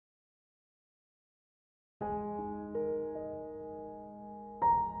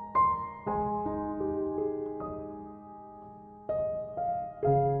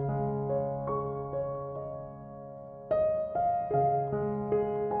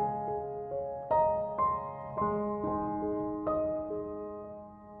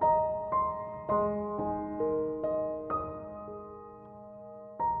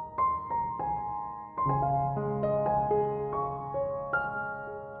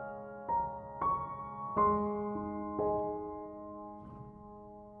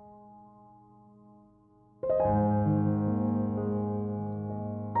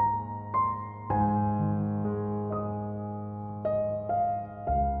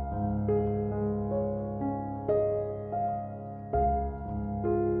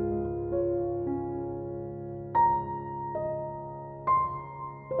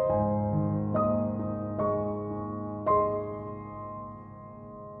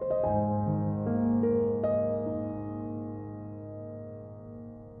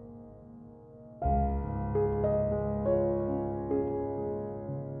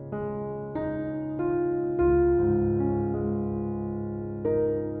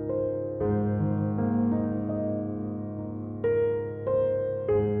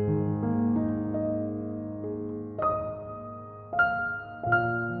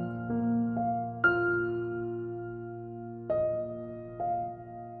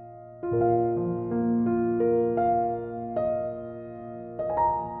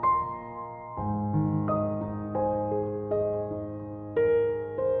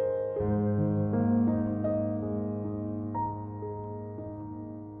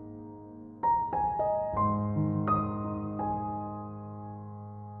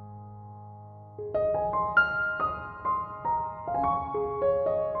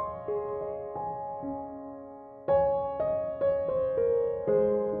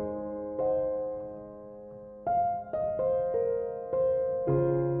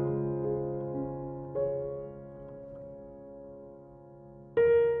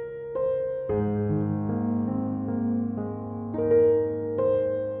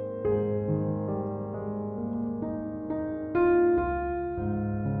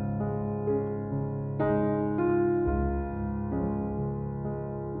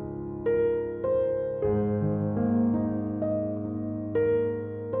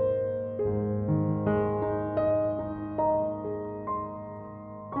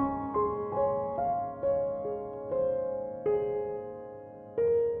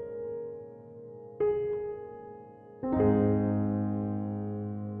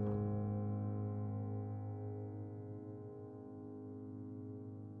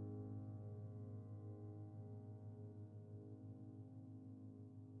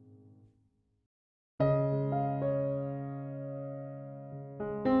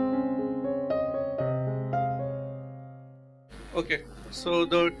Okay, so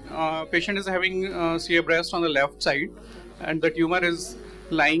the patient is having CA breast on the left side, and the tumor is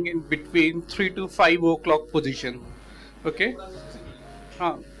lying in between 3 to 5 o'clock position. Okay,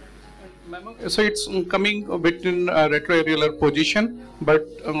 so it's coming a bit in retroareolar position, but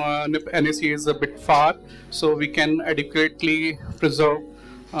NAC is a bit far, so we can adequately preserve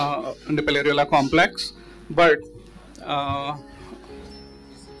nipple areola complex. But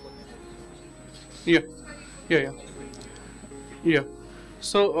yeah.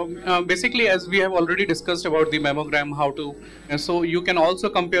 So basically, as we have already discussed about the mammogram, how to, and so you can also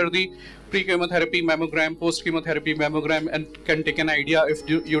compare the pre-chemotherapy mammogram, post-chemotherapy mammogram, and can take an idea if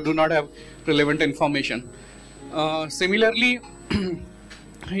you do not have relevant information. Similarly,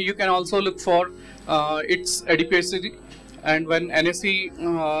 you can also look for its adiposity, and when NAC,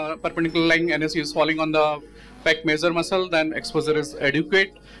 perpendicular lying NAC is falling on the pec major muscle, then exposure is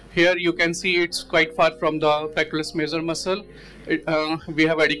adequate. Here you can see it's quite far from the pectoralis major muscle. We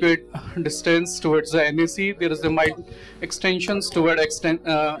have adequate distance towards the NAC. There is a mild extensions toward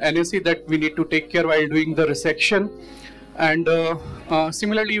NAC that we need to take care while doing the resection. And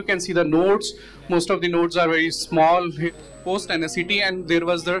similarly, you can see the nodes. Most of the nodes are very small post NACT, and there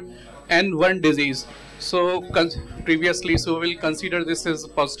was the N1 disease. So previously, so we'll consider this as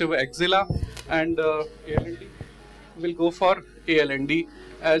positive axilla, and ALND will go for ALND,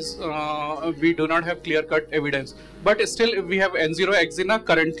 as we do not have clear-cut evidence. But still, if we have N0 axilla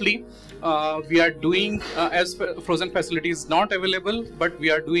currently, we are doing, as frozen facility is not available, but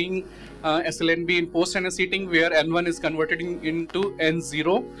we are doing SLNB in post-NACting, where N1 is converted into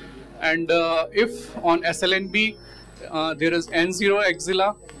N0. And if on SLNB, there is N0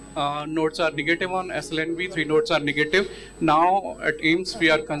 axilla, nodes are negative on SLNB, 3 nodes are negative. Now at AIMS, we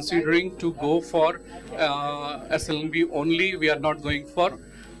are considering to go for SLNB only. We are not going for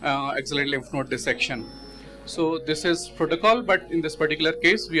axillary lymph node dissection. So this is protocol, but in this particular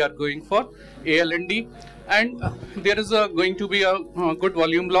case, we are going for ALND, and there is going to be a good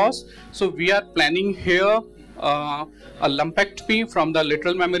volume loss. So we are planning here a lumpectomy from the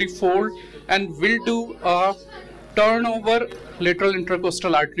lateral mammary fold, and we'll do a turnover lateral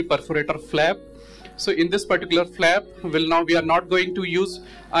intercostal artery perforator flap. So in this particular flap, we are not going to use,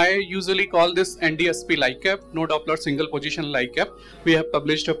 I usually call this NDSP LICAP, no Doppler single position LICAP. We have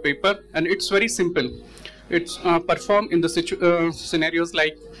published a paper, and it's very simple. It's performed in the scenarios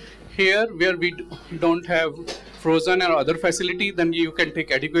like here, where we don't have frozen or other facility, then you can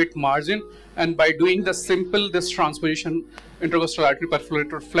take adequate margin, and by doing the simple this transposition intercostal artery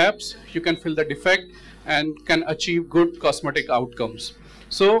perforator flaps, you can fill the defect and can achieve good cosmetic outcomes.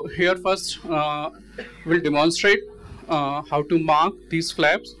 So here first we'll demonstrate how to mark these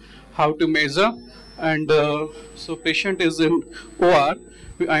flaps, how to measure, and so patient is in OR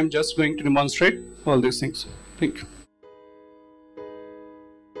I'm just going to demonstrate all these things. Thank you.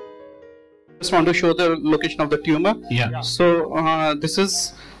 Just want to show the location of the tumor. Yeah. So this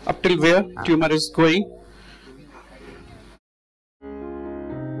is up till where tumor is going.